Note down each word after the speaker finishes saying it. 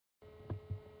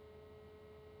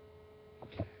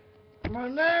My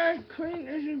last Queen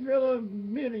Isabella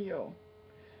video.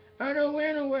 I done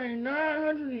went away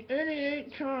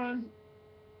 988 times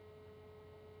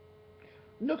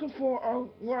looking for a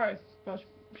wife, a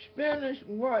Spanish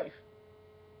wife.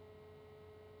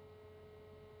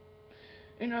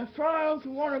 And I found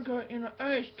Veronica in an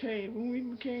ice cave when we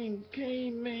became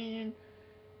caveman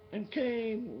and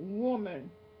cave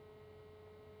woman.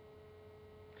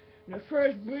 The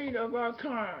first breed of our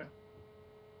kind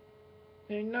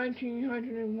in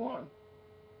 1901.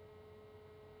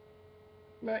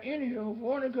 But anyhow,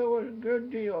 Veronica was a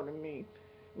good deal to me.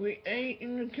 We ate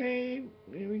in the cave,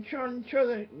 and we taught each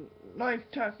other life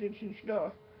tactics and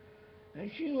stuff. And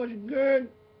she was a good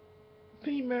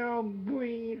female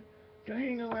breed to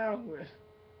hang around with.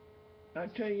 I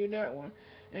tell you that one.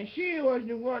 And she was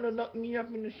the one that looked me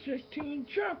up in the Sistine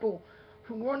Chapel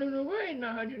for running away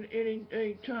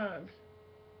 988 times.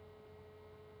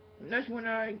 And that's when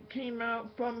I came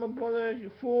out from my brother's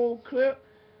full clip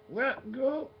rap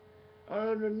group out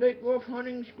of the Lake Wolf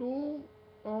Hunting School,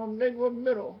 Lake Wolf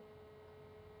Middle.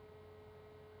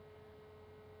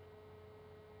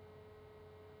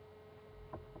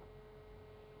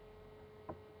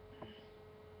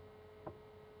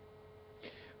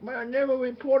 But I never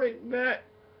reported back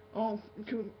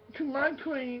to my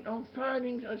queen on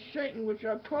findings of Satan, which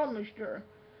I promised her.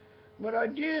 But I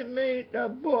did make a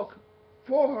book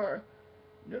for her,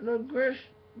 the little Grace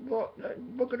book,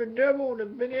 that Book of the Devil, the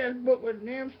big ass book with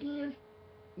lambskins.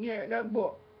 Yeah, that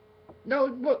book.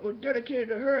 That book was dedicated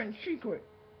to her in secret.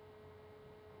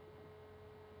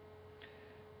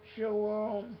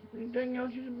 So, anything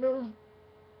else, Isabella?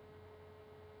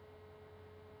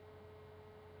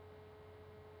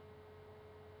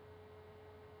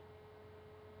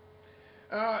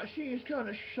 She is kind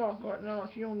of shocked right now.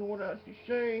 She don't know what else to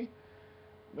say.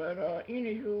 But,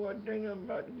 anywho, I think I'm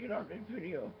about to get out this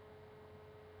video.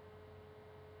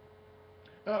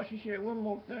 She said one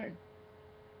more thing.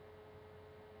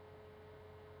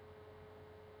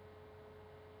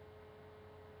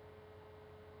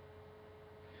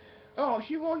 Oh,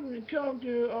 she wanted to come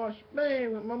to,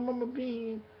 Spain with my mama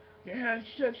Bean to have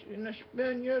sex in a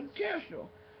Spaniard castle.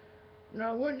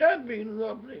 Now, wouldn't that be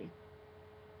lovely?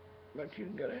 But you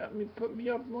gotta help me put me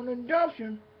up on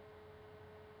adoption.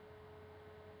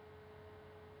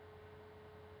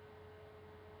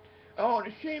 Oh,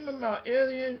 the same amount,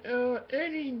 aliens,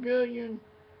 80 billion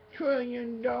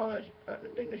trillion dollars, I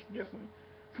think that's different,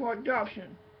 for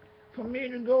adoption. For me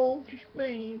to go to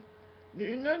Spain,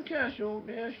 in that castle,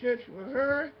 to have sex with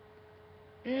her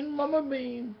and Mama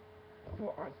Bean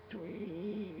for a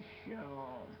threesome.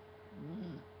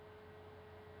 Mm.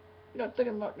 Not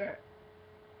thinking about that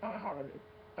on a holiday.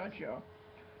 That's y'all.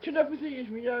 Telepathy is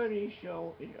reality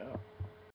show is